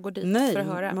 man bara går dit för att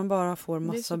höra. Nej, man bara får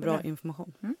massa bra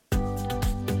information.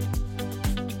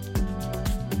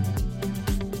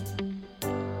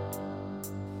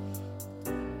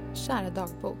 Kära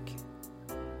dagbok.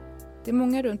 Det är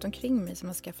många runt omkring mig som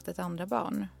har skaffat ett andra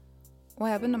barn. Och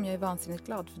även om jag är vansinnigt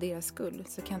glad för deras skull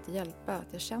så kan jag inte hjälpa att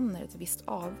jag känner ett visst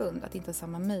avund att inte ha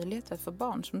samma möjligheter att få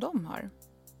barn som de har.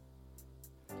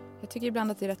 Jag tycker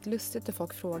ibland att det är rätt lustigt att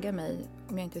folk frågar mig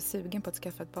om jag inte är sugen på att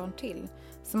skaffa ett barn till.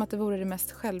 Som att det vore det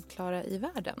mest självklara i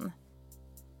världen.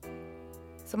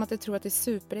 Som att jag tror att det är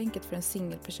superenkelt för en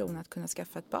singelperson att kunna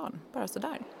skaffa ett barn. Bara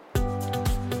sådär.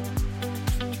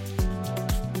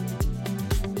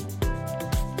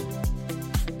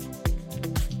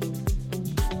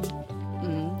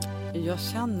 Jag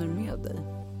känner med dig.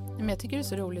 Men jag tycker det är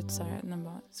så roligt så här, när man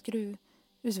bara, är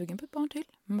du sugen på ett barn till?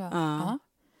 Man bara, ja.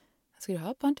 Ska du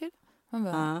ha ett barn till? Man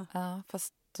bara, ja.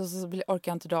 Fast så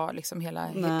orkar jag inte dra liksom hela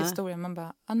historien. Man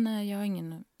bara, nej jag har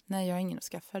ingen att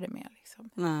skaffa det med liksom.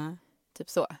 Nej. Typ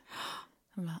så.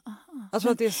 Man bara, jag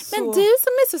tror att det är så... Men du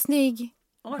som är så snygg.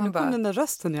 Nu kom den där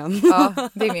rösten igen. Ja,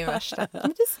 det är min värsta. Men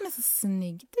du som är så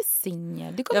snygg, du är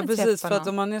singel. Du kommer precis, träffa för någon. att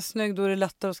om man är snygg då är det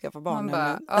lättare att skaffa barn. Man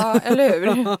bara, ja, eller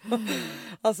hur?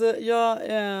 Alltså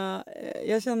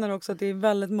jag känner också att det är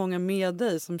väldigt många med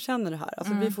dig som känner det här.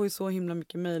 Alltså vi får ju så himla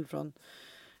mycket mejl från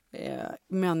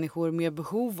människor med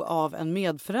behov av en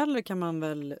medförälder, kan man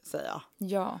väl säga.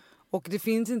 Ja. Och det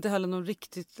finns inte heller någon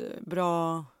riktigt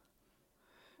bra...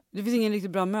 Det finns ingen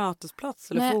riktigt bra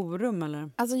mötesplats eller forum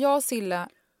eller... Alltså jag och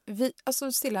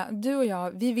Silla, du och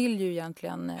jag, vi vill ju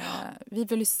egentligen, vi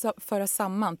vill ju föra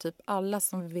samman typ alla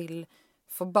som vill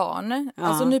få barn. Ja.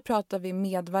 Alltså nu pratar vi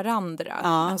med varandra,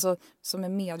 alltså som är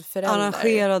medföräldrar.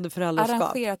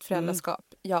 Arrangerat föräldraskap,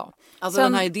 ja. Alltså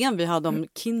den här idén vi hade om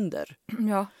Kinder,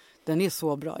 den är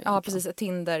så bra egentligen. Ja, precis,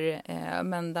 Tinder,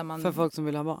 men där man... För folk som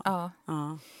vill ha barn.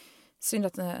 Ja. Synd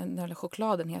att den här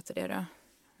chokladen heter det då.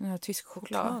 Den här tysk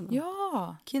choklad.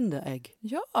 Ja. Kinderägg.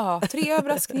 Ja, 3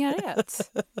 överraskningar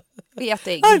rätt.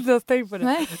 vetägg. Jag har inte ens tänkt på det.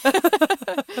 Nej.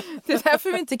 Det är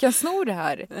därför vi inte kan sno det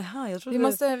här. Jaha, jag Vi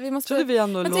måste... trodde vi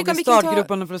ändå Men låg tänk i om vi kan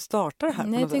startgrupperna för att starta det här.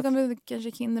 Nej, tänk om vi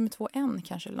kanske Kinder med 2 N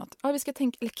kanske eller något. Ja, vi ska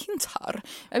tänka... Eller Kintar.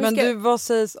 Ja, Men du, vad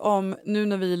sägs om, nu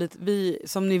när vi är lite... Vi,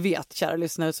 som ni vet, kära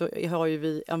lyssnare, så har ju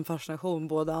vi en fascination,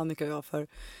 både Annika och jag, för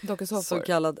dokusåpor. så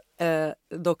kallad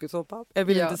dokusåpa. Jag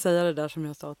vill Ja. inte säga det där som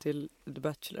jag sa till The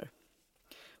Bachelor.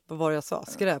 Vad var det jag sa?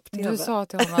 Skräp-tv. Du sa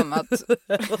till honom att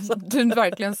du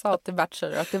verkligen sa till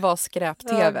Bachelor att det var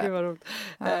skräp-tv. Ja, gud vad roligt.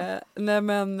 Ja. Nej,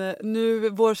 men nu,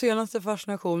 vår senaste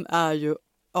fascination är ju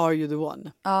Are You The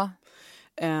One? Ja.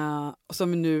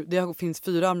 Som nu, det finns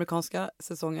 4 amerikanska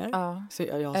säsonger. Ja. Så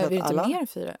jag har Är sett det inte alla. mer än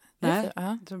 4? Nej, Ja.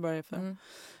 jag tror bara det är 4. Mm.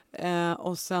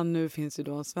 Och sen nu finns ju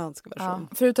då en svensk version.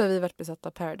 Ja. Förut har vi varit besatta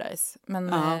av Paradise. Men,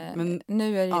 men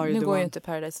nu, Are You nu The går ju One? inte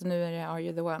Paradise. Så nu är det Are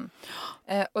You The One.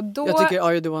 Och då Jag tycker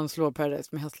Are You The One slår Paradise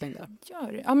med hästlängder.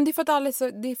 gör det. Ja, men det är för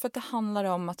att det är för att det handlar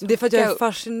om att Det är för att jag är hooka upp.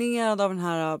 fascinerad av den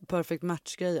här perfect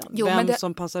match-grejen. Jo, Vem men det-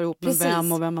 som passar ihop med Precis.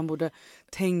 vem och vem man borde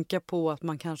tänka på att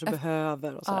man kanske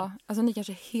behöver. Och så. Ja, alltså ni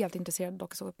kanske är helt intresserade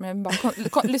dock så, men bara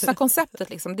lyssna konceptet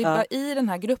liksom. Det är Ja. bara i den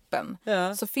här gruppen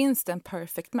Ja. så finns det en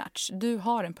perfect match. Du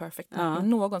har en perfect match Ja. med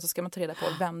någon, så ska man ta reda på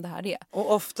vem det här är.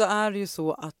 Och ofta är det ju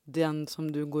så att den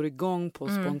som du går igång på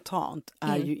spontant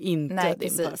är ju inte Nej, din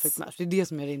precis. perfect match. Det är det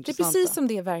som är det Det är intressanta. precis som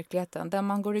det är i verkligheten, där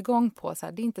man går igång på så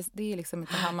här, det är liksom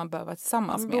inte han man behöver vara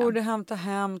tillsammans Man med. borde hämta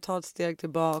hem, ta ett steg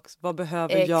tillbaks. Vad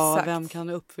behöver jag? Exakt. Vem kan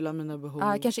uppfylla mina behov?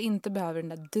 Ja, jag kanske inte behöver den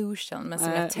där douchen, men som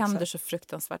Nej, jag tänder exakt. så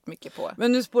fruktansvärt mycket på.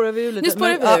 Men nu spårar vi ju lite. Nu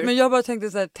spårar men, vi ur. men jag bara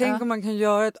tänkte så här, tänk Ja. om man kan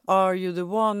göra ett Are You The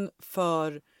One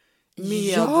för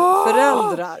Ja!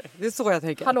 föräldrar. Det är så jag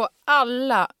tänker. Hallå,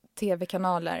 alla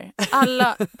tv-kanaler,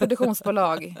 alla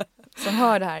produktionsbolag som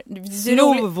hör det här.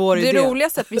 Sno vår det idé.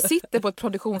 roligaste är att vi sitter på ett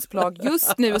produktionsbolag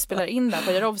just nu och spelar in där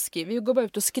på Jarowski. Vi går bara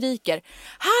ut och skriker: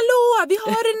 hallå, vi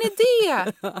har en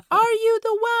idé! Are you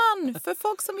the one? För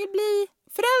folk som vill bli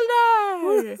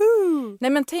föräldrar!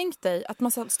 Nej, men tänk dig att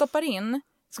man stoppar in.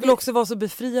 Det skulle också vara så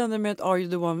befriande med ett Are You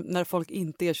The One när folk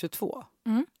inte är 22.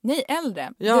 Nej,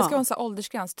 äldre. Ja. Det ska vara en sån här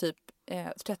åldersgräns, typ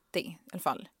 30 i alla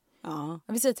fall. Ja.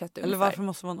 Vi säger 30 Eller ungefär. varför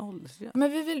måste man ha åldersgräns?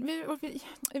 Men vi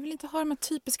vill inte ha de här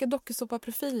typiska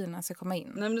dokusåpa-profilerna ska komma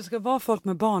in. Nej, men det ska vara folk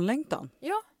med barnlängtan.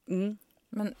 Ja. Mm.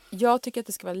 Men jag tycker att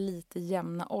det ska vara lite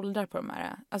jämna åldrar på de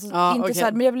här. Alltså, Ja, inte okej. så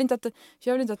här, men jag vill inte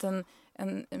att en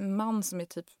man som är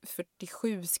typ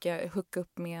 47 ska hooka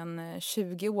upp med en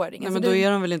 20-åring. Nej, Alltså, men då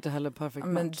är de väl inte heller perfect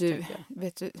men match. du, tänker jag.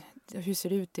 vet du hur ser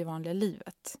det ut i vanliga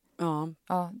livet? Ja.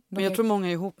 Ja, Men jag tror många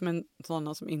är ihop med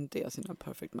sådana som inte är sina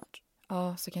perfect match.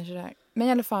 Ja, så kanske det är. Men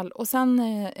i alla fall, och sen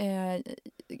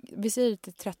vi säger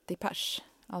till 30 pers,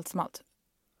 allt som allt.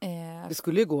 Det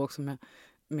skulle ju gå också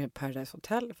med Paradise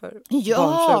Hotel för Ja,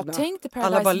 barnfödda. tänk dig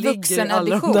Alla bara Paradise ligger i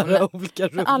alla de där vuxenedition. olika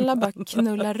rummen. Alla bara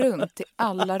knullar runt i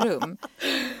alla rum.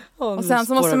 Och Och nu sen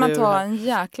så måste spårar man vi ur ta här. en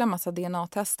jäkla massa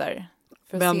DNA-tester.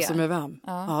 För att Vem se. som är vem.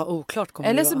 Ja. Ja, oklart kommer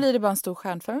Eller det så vara. blir det bara en stor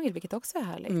stjärnfamilj, vilket också är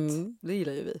härligt. Det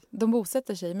gillar ju vi. De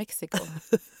bosätter sig i Mexiko.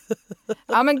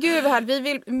 Ja, men gud vad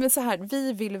härligt.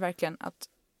 Vi vill verkligen att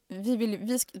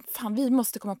vi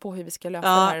måste komma på hur vi ska lösa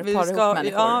det här och para ihop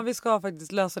människor. Ja, vi ska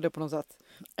faktiskt lösa det på något sätt.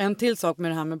 En till sak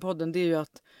med det här med podden, det är ju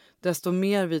att desto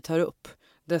mer vi tar upp,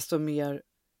 desto mer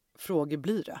frågor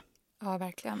blir det. Ja,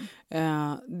 verkligen.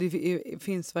 Det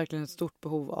finns verkligen ett stort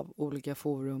behov av olika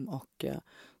forum och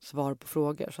svar på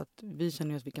frågor. Så att vi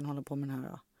känner att vi kan hålla på med den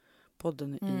här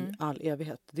podden i all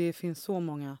evighet. Det finns så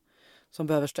många som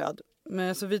behöver stöd.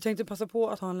 Men, så vi tänkte passa på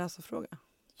att ha en läsarfråga.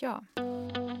 Ja.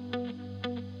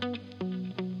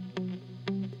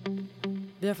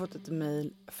 Vi har fått ett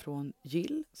mejl från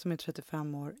Jill som är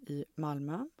 35 år i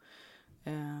Malmö.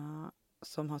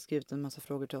 Som har skrivit en massa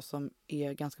frågor till oss som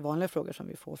är ganska vanliga frågor som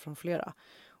vi får från flera.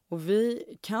 Och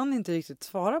vi kan inte riktigt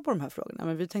svara på de här frågorna.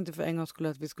 Men vi tänkte för en gång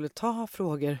att vi skulle ta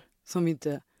frågor som vi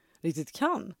inte riktigt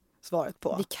kan svaret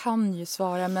på. Vi kan ju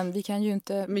svara, men vi kan ju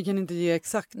inte... Vi kan inte ge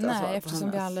exakta svar Nej, på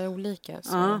eftersom vi hennes. alla är olika.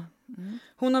 Så. Ja.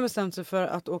 Hon har bestämt sig för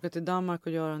att åka till Danmark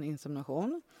och göra en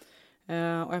insemination.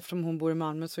 Och eftersom hon bor i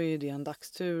Malmö så är det en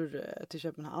dagstur till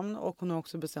Köpenhamn. Och hon har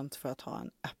också bestämt sig för att ha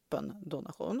en öppen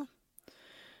donation.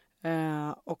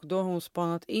 Och då har hon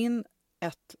spanat in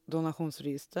ett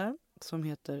donationsregister som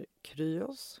heter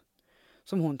Kryos.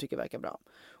 Som hon tycker verkar bra.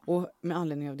 Och med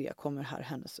anledning av det kommer här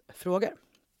hennes frågor.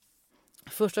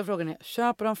 Första frågan är: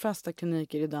 köper de flesta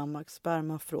kliniker i Danmark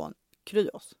sperma från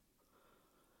Kryos?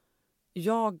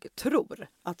 Jag tror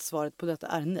att svaret på detta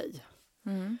är nej.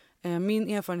 Min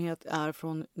erfarenhet är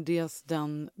från dels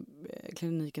den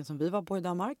kliniken som vi var på i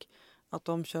Danmark. Att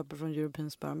de köper från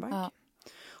European Sperm Bank. Ja.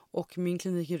 Och min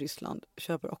klinik i Ryssland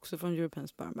köper också från European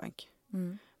Sperm Bank.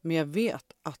 Men jag vet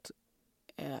att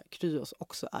Kryos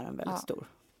också är en väldigt stor.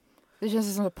 Det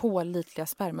känns som pålitliga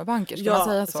spermabanker, ska man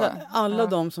säga så? Alla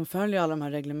de som följer alla de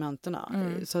här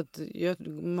reglementerna. Så att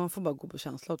man får bara gå på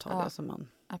känsla och ta det som man...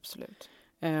 Absolut.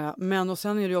 Men och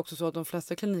sen är det ju också så att de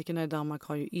flesta klinikerna i Danmark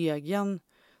har ju egen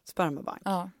spermabank.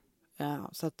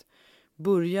 Så att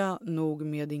börja nog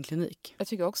med din klinik. Jag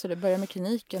tycker också det. Börja med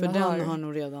kliniken. För den har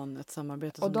nog redan ett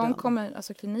samarbete. Och de kommer,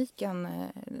 alltså kliniken,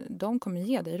 de kommer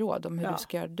ge dig råd om hur du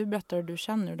ska göra. Du berättar hur du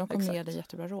känner och de kommer ge dig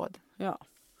jättebra råd. Ja.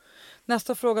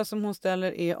 Nästa fråga som hon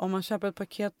ställer är: om man köper ett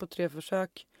paket på 3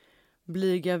 försök,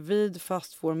 blir gravid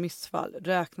fast får missfall,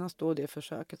 räknas då det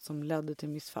försöket som ledde till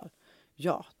missfall?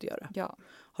 Ja, det gör det. Ja.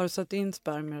 Har du satt in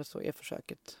spermier så är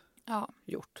försöket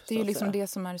gjort. Det är ju liksom det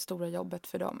som är det stora jobbet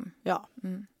för dem. Ja,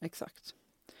 exakt.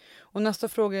 Och nästa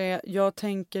fråga är: jag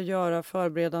tänker göra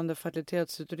förberedande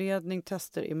fertilitetsutredning,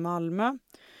 tester i Malmö.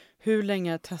 Hur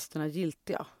länge är testerna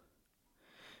giltiga?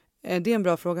 Det är en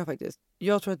bra fråga faktiskt.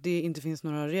 Jag tror att det inte finns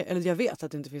eller jag vet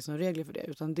att det inte finns några regler för det,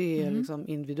 utan det är liksom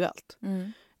individuellt.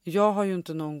 Jag har ju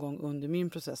inte någon gång under min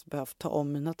process behövt ta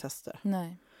om mina tester.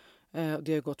 Nej.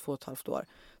 Det har gått 2,5 år.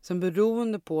 Sen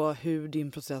beroende på hur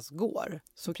din process går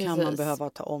så kan man behöva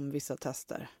ta om vissa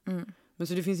tester. Men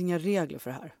så det finns inga regler för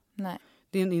det här. Nej.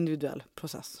 Det är en individuell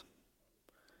process.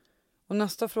 Och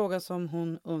nästa fråga som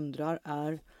hon undrar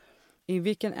är: i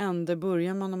vilken ände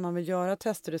börjar man om man vill göra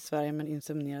tester i Sverige men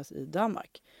insemineras i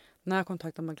Danmark? När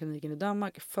kontaktar man kliniken i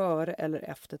Danmark? Före eller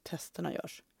efter testerna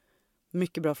görs?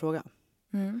 Mycket bra fråga.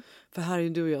 För här är ju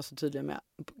du och jag så tydliga med: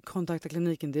 kontakta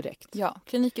kliniken direkt. Ja,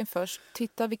 kliniken först.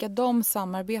 Titta vilka de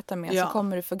samarbetar med så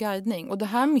kommer du få guidning. Och det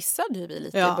här missade ju vi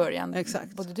lite i början.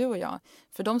 Exakt. Både du och jag.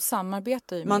 För de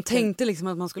samarbetar ju. Man tänkte liksom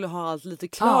att man skulle ha allt lite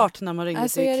klart när man ringde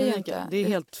till kliniken. Det är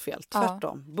helt fel.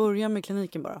 Tvärtom. Börja med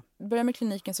kliniken bara. Börja med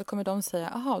kliniken så kommer de säga: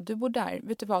 aha, du bor där.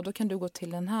 Vet du vad, då kan du gå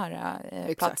till den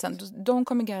här platsen. De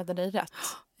kommer guida dig rätt.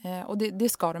 Och det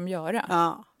ska de göra.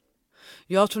 Ja.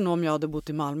 Jag tror nog om jag hade bott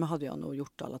i Malmö hade jag nog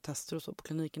gjort alla tester och så på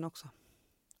kliniken också.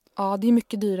 Ja, det är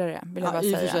mycket dyrare vill jag bara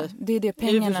säga. Det är det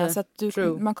pengarna så att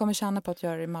man kommer tjäna på att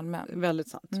göra det i Malmö. Väldigt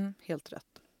sant, helt rätt.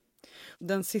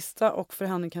 Den sista och för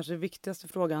henne kanske viktigaste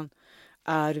frågan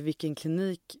är vilken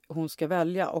klinik hon ska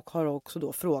välja, och har också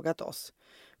då frågat oss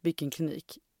vilken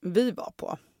klinik vi var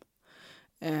på.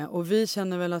 Och vi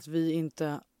känner väl att vi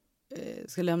inte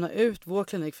ska lämna ut vår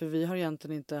klinik, för vi har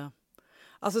egentligen inte...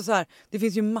 Alltså så här, det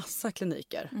finns ju massa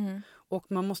kliniker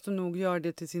och man måste nog göra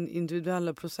det till sin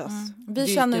individuella process. Vi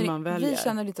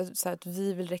känner lite så här att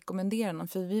vi vill rekommendera någon,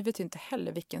 för vi vet inte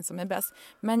heller vilken som är bäst.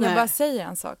 Men jag bara säger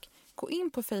en sak. Gå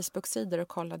in på Facebook-sidor och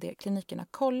kolla klinikerna.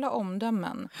 Kolla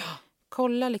omdömen.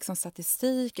 Kolla liksom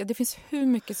statistik. Det finns hur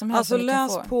mycket som helst. Alltså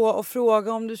läs på och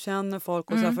fråga om du känner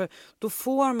folk. Och så här, för då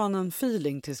får man en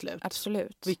feeling till slut.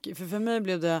 Absolut. För mig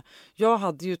blev det... Jag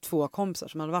hade ju 2 kompisar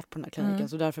som hade varit på den här kliniken.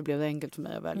 Så därför blev det enkelt för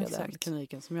mig att välja den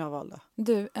kliniken som jag valde.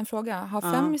 Du, en fråga. Har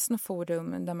Femis något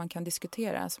forum där man kan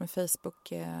diskutera, som är Facebook,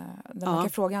 där man kan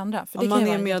fråga andra? För det om man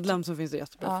är medlem så finns det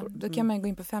jättebra forum. Då kan man gå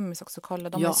in på Femis också och kolla.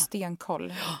 De har stenkoll.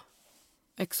 Ja,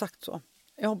 exakt så.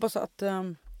 Jag hoppas att...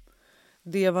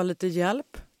 det var lite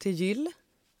hjälp till Jill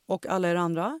och alla er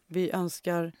andra. Vi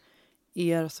önskar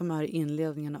er som är i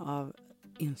inledningen av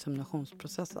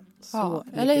inseminationsprocessen.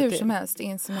 Eller hur som helst,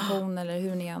 insemination eller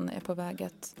hur ni än är på väg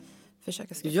att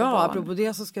försöka skaffa barn. Ja, apropå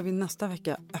det så ska vi nästa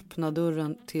vecka öppna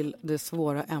dörren till det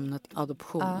svåra ämnet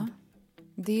adoption. Ja.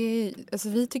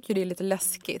 Vi tycker det är lite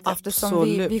läskigt. Absolut. Eftersom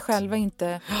vi själva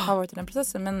inte har varit i den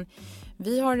processen. Men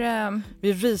vi har...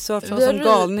 vi researchat som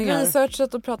galningar. Vi har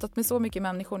researchat och pratat med så mycket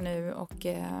människor nu. Och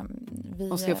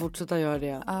vi ska fortsätta göra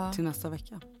det till nästa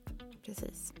vecka.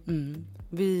 Precis.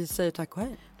 Vi säger tack och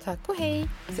hej. Tack och hej.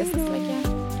 Ses nästa vecka.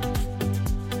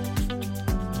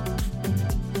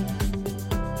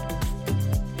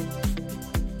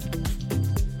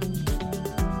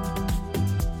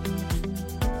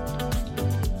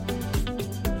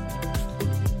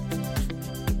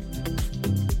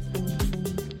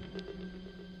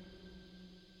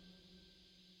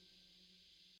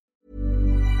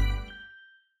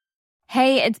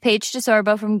 Hey, it's Paige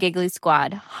DeSorbo from Giggly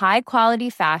Squad. High quality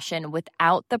fashion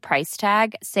without the price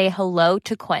tag. Say hello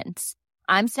to Quince.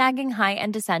 I'm snagging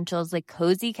high-end essentials like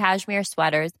cozy cashmere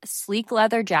sweaters, sleek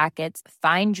leather jackets,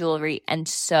 fine jewelry, and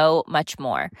so much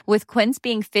more. With Quince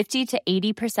being 50 to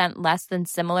 80% less than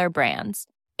similar brands.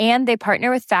 And they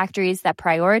partner with factories that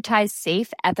prioritize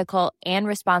safe, ethical, and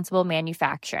responsible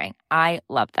manufacturing. I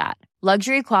love that.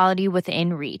 Luxury quality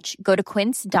within reach. Go to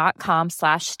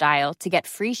quince.com/style to get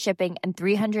free shipping and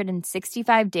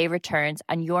 365-day returns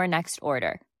on your next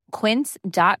order.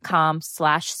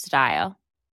 Quince.com/style.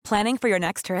 Planning for your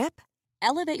next trip?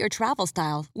 Elevate your travel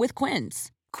style with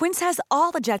Quince. Quince has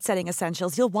all the jet-setting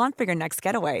essentials you'll want for your next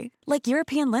getaway, like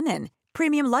European linen,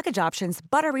 premium luggage options,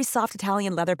 buttery soft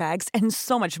Italian leather bags, and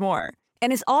so much more.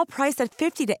 And is all priced at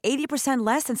 50 to 80%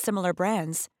 less than similar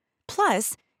brands.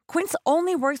 Plus, Quince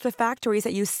only works with factories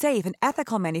that use safe and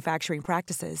ethical manufacturing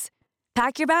practices.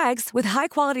 Pack your bags with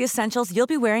high-quality essentials you'll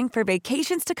be wearing for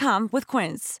vacations to come with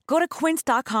Quince. Go to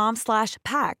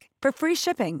quince.com/pack for free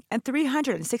shipping and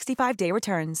 365-day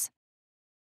returns.